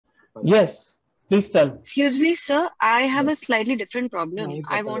Yes, please tell. Excuse me, sir. I have a slightly different problem.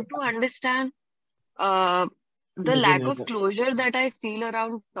 I want to understand uh, the lack of closure that I feel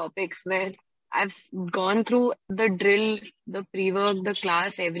around topics where gone through the drill, the pre-work, the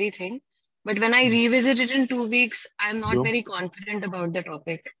class, everything. But when I revisit it in 2 weeks, I'm not very confident about the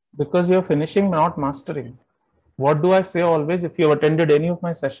topic. Because you're finishing, not mastering. What do I say always? If you've attended any of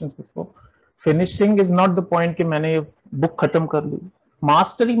my sessions before, finishing is not the point कि मैंने ये book खत्म कर ली.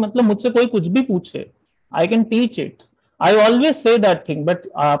 Mastering मतलब मुझसे कोई कुछ भी पूछे, I can teach it. I always say that thing, but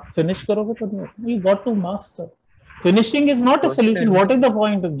आप finish करोगे तो नहीं. You got to master. Finishing is not a solution. What is the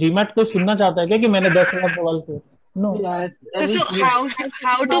point? GMAT कोई सुनना चाहता है क्या कि मैंने 10,000 सवाल किए? No. So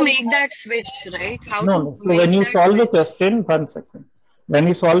how to make that switch, right? How No, to no. So make when you that solve a switch? question, 1 second. When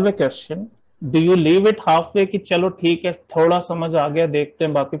you solve a question, do you leave it halfway कि चलो ठीक है थोड़ा समझ आ गया देखते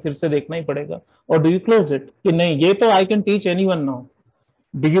हैं बाकी फिर से देखना ही पड़ेगा, or do you close it कि नहीं ये तो I can teach anyone now?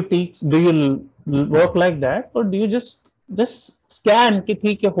 Do you work like that, or do you just scan कि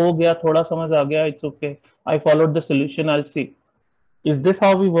ठीक है हो गया थोड़ा समझ आ गया, it's okay, I followed the solution, I'll see. Is this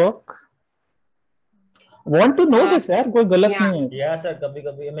how we work? Want to know this यार, कोई गलत नहीं है. Yeah sir,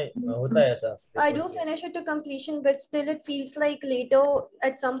 कभी-कभी हमें होता है ऐसा. I do finish it to completion, but still it feels like later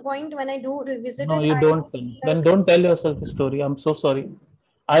at some point when I do revisit No, it. you don't. Then don't tell yourself the story. I'm so sorry.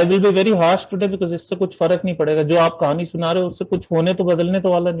 I will be very harsh today because इससे कुछ फर्क नहीं पड़ेगा. जो आप कहानी सुना रहे हो उससे कुछ होने तो बदलने तो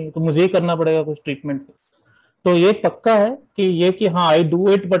वाला नहीं, तो मुझे ही करना पड़ेगा कुछ ट्रीटमेंट. तो ये पक्का है कि ये कि हाँ I do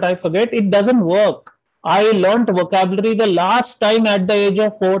it but I forget. It doesn't work. I learnt vocabulary the last time at the age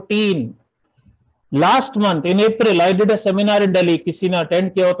of 14. Last month in April I did a seminar in Delhi. किसी ने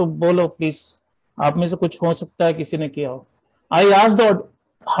अटेंड किया हो तो बोलो प्लीज. आप में से कुछ हो सकता है किसी ने किया हो. I asked the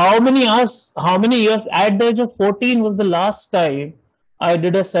how many years at the age of 14 was the last time I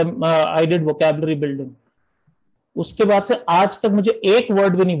did vocabulary building. उसके बाद से आज तक मुझे एक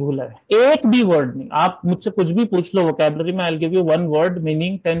वर्ड भी नहीं भूला है, एक भी वर्ड नहीं. आप मुझसे कुछ भी पूछ लो vocabulary में, I'll give you one word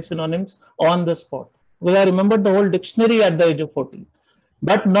meaning 10 synonyms on the spot because I remembered the whole dictionary at the age of 14.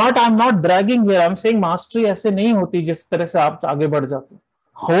 But I'm not bragging here. I'm saying mastery ऐसे नहीं होती जिस तरह से आप आगे बढ़ जाते.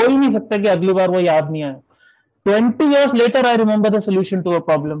 हो ही नहीं सकता कि अगली बार वो याद नहीं आए. 20 years later, I remember the solution to a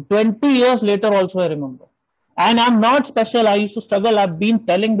problem. 20 years later also I remember. And I'm not special. I used to struggle. I've been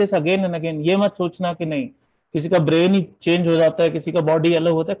telling this again and again. ये मत सोचना कि नहीं, किसी का ब्रेन ही चेंज हो जाता है, किसी का बॉडी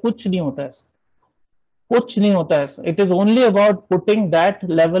अलग होता है. कुछ नहीं होता ऐसा. कुछ नहीं होता ऐसा. It is only about putting that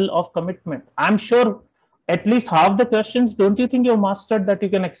level of commitment. I'm sure at least half the questions, don't you think you've mastered that you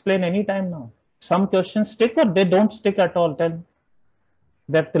can explain anytime now? Some questions stick or they don't stick at all. Tell me.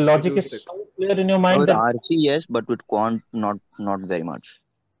 That the logic is so clear in your mind. With RC, yes, but with quant, not very much,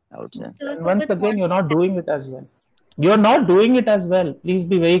 I would say. So once again, you're not doing it as well. You're not doing it as well. Please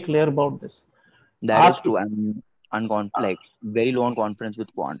be very clear about this. That is true. I'm like very low on confidence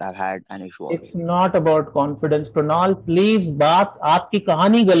with quant. I've had an issue. It's not about confidence, Pranal. Please, बात आपकी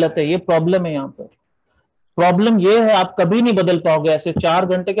कहानी गलत है. ये problem है यहाँ पर. Problem ये है आप कभी नहीं बदल पाओगे. ऐसे 4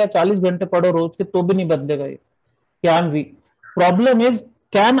 घंटे क्या 40 घंटे पढ़ो रोज के तो भी नहीं बदलेगा ये. Can we? Problem is,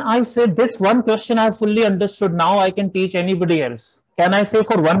 can I say this one question I fully understood, now I can teach anybody else? Can I say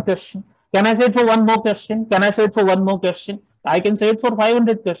for one question? Can I say it for one more question? Can I say it for one more question? I can say it for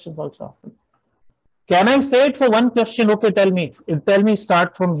 500 questions also. Can I say it for one question? Okay, tell me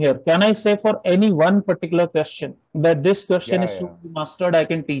start from here. Can I say for any one particular question that this question is so mastered I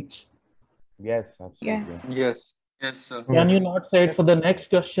can teach? Yes, absolutely. Yes, sir. Can you not say it for the next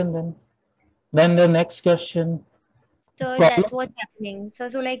question then? Then the next question. So that's what's happening. So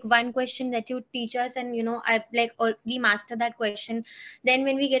like one question that you teach us and we master that question. Then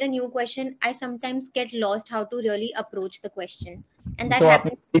when we get a new question, I sometimes get lost how to really approach the question. And that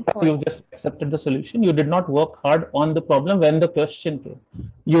happens. You just accepted the solution. You did not work hard on the problem when the question came.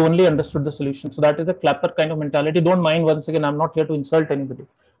 You only understood the solution. So that is a clapper kind of mentality. Don't mind, once again, I'm not here to insult anybody.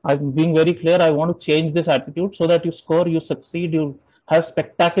 I'm being very clear. I want to change this attitude so that you score, you succeed, you have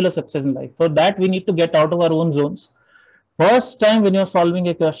spectacular success in life. For that, we need to get out of our own zones. First time when you're solving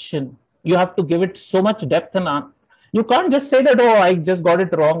a question, you have to give it so much depth and you can't just say that, oh, I just got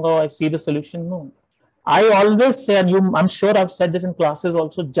it wrong, or I see the solution. No. I always say, and I'm sure I've said this in classes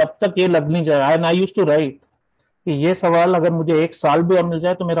also, जब तक ये लग नहीं जाए, and I used to write कि ये सवाल अगर मुझे 1 साल भी और मिल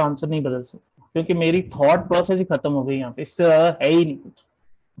जाए तो मेरा आंसर नहीं बदल सकता, क्योंकि मेरी थॉट प्रोसेस ही खत्म हो गई यहाँ पे, इससे है ही नहीं कुछ.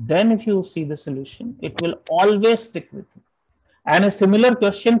 Then if you see the solution, it will always stick with you. And a similar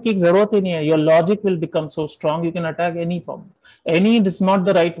question की जरूरत ही नहीं है. Your logic will become so strong, you can attack any problem. Any is not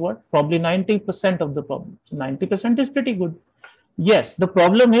the right word. Probably 90% of the problem. So 90% is pretty good. Yes, the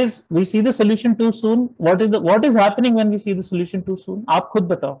problem is we see the solution too soon. What is happening when we see the solution too soon? आप खुद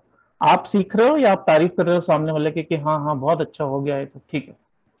बताओ. आप सीख रहे हो या आप तारीफ कर रहे हो सामने वाले के कि हाँ हाँ बहुत अच्छा हो गया है तो ठीक है.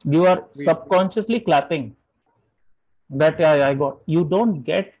 You are subconsciously clapping that I got. You don't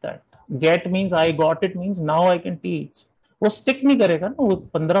get that. Get means I got it means now I can teach. वो stick नहीं करेगा ना, वो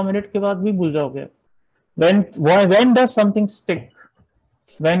 15 मिनट के बाद भी भूल जाओगे. When does something stick?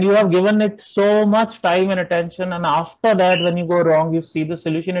 When you have given it so much time and attention, and after that when you go wrong, you see the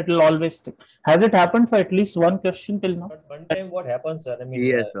solution, it will always stick. Has it happened for at least one question till now? But one time what happens, sir? I mean,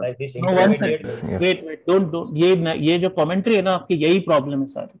 Yes, sir. like this No, one intermediate. second. Wait, don't. ये जो commentary है ना आपकी, यही problem है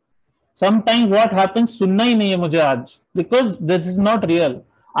सारी. Sometimes what happens, सुनना ही नहीं है मुझे आज, because this is not real.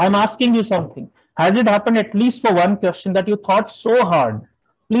 I'm asking you something. Has it happened at least for one question that you thought so hard,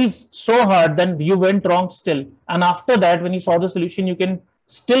 please, so hard, then you went wrong still, and after that when you saw the solution you can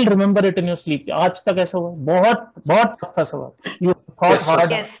still remember it in your sleep? आज तक ऐसा हुआ? बहुत बहुत tough था सवाल. You thought hard.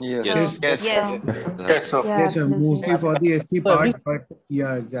 Yes, sir. Mostly for the SC part, but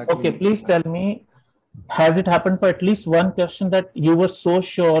yeah, exactly. Okay, please tell me, has it happened for at least one question that you were so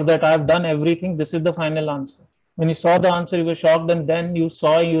sure that I've done everything, this is the final answer? When you saw the answer, you were shocked, and then you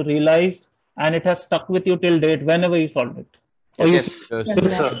saw, you realized, and it has stuck with you till date whenever you solved it? Yes, sir.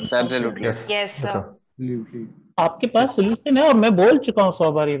 Absolutely. Yes, sir. Absolutely. आपके पास solution है, और मैं बोल चुका हूँ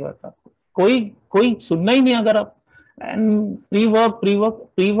 100 बार ये बात. आपको कोई सुनना ही नहीं. अगर आप प्री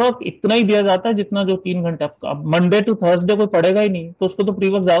वर्क इतना ही दिया जाता है जितना जो 3 घंटे. अब मंडे टू थर्सडे कोई पढ़ेगा ही नहीं, तो उसको तो प्री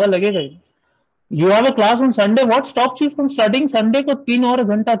वर्क ज्यादा लगेगा ही. You have a class on Sunday. What stops you from studying Sunday को 3 और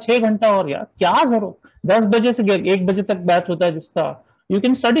घंटा, 6 घंटा और? यार क्या जरूरत? 10 बजे से 1 बजे तक बैच होता है जिसका. You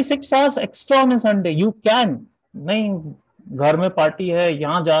can study 6 hours extra on a Sunday. You can. नहीं, घर में पार्टी है,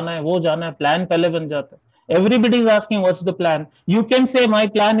 यहाँ जाना है, वो जाना है, प्लान पहले बन जाता है. Everybody is asking what's the plan. You can say my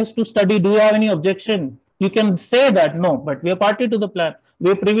plan is to study. Do you have any objection? You can say that. No, but we are party to the plan.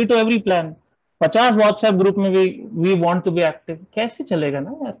 We are privy to every plan. 50 WhatsApp group में we want to be active. कैसे चलेगा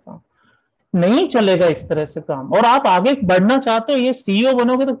ना यार काम? नहीं चलेगा इस तरह से काम. और आप आगे बढ़ना चाहते हो, ये सीईओ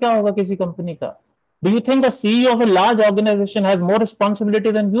बनोगे तो क्या होगा किसी कंपनी का? Do you think a CEO of a large organization has more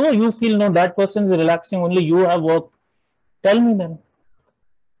responsibility than you? You feel no, that person is relaxing, only you have work. Tell me then.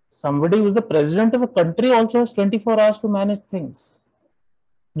 Somebody who is the president of a country also has 24 hours to manage things.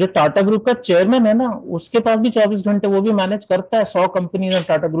 जो Tata group का chairman है ना, उसके पास भी 24 घंटे, वो भी manage करता है 100 कंपनीज है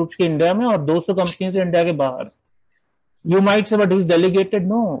टाटा ग्रुप के इंडिया में और 200 कंपनीज है इंडिया के बाहर. You might say, but he's delegated.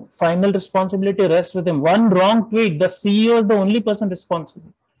 No, final responsibility rests with him. One wrong tweet, the CEO is the only person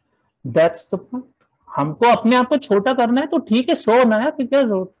responsible. That's the point. हमको अपने आप को छोटा करना है तो ठीक है, सोना है तो क्या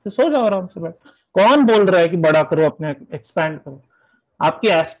जरूरत है, सो जाओ आराम से बैठ. कौन बोल रहा है कि बड़ा करो, अपने एक्सपैंड करो? आपकी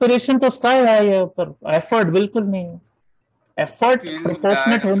एस्पिरेशन तो स्काई हाई है, ऊपर एफर्ट बिल्कुल नहीं है. एफर्ट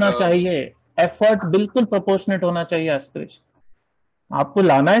प्रोपोर्शनेट होना चाहिए. एफर्ट बिल्कुल प्रोपोर्शनेट होना चाहिए एस्पिरेशन. आपको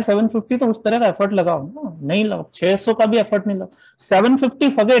लाना है 750 तो उस तरह का एफर्ट लगाओ ना. नहीं लगाओ 600 का भी एफर्ट नहीं लगाओ. 750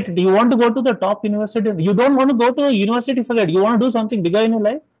 forget it. You want to go to the top university, you don't want to go to a university, forget. You want to do something bigger in your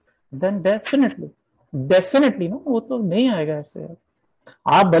life, then definitely ना, वो तो नहीं आएगा ऐसे.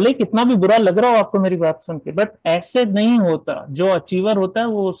 आप भले कितना भी बुरा लग रहा हो आपको मेरी बात सुन के, बट ऐसे नहीं होता. जो अचीवर होता है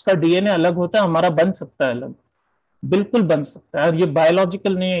वो उसका डीएनए अलग होता है, हमारा बन सकता है अलग, बिल्कुल बन सकता है. ये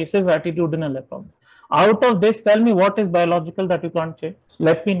बायोलॉजिकल नहीं है, सिर्फ एटीट्यूडनल है problem. Out of this, tell me what is biological that you can't change.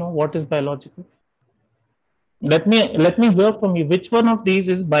 Let me know what is biological. Let me hear from you. Which one of these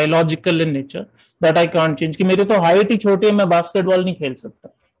is biological in nature that I can't change? कि मेरी तो height ही छोटी है, मैं basketball नहीं खेल सकता.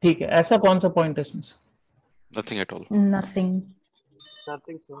 ठीक है, ऐसा कौन सा पॉइंट है इसमें से? Nothing at all. Nothing.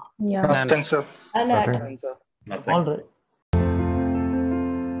 Nothing, sir. Yeah. Nothing, sir. Nothing, sir. All right.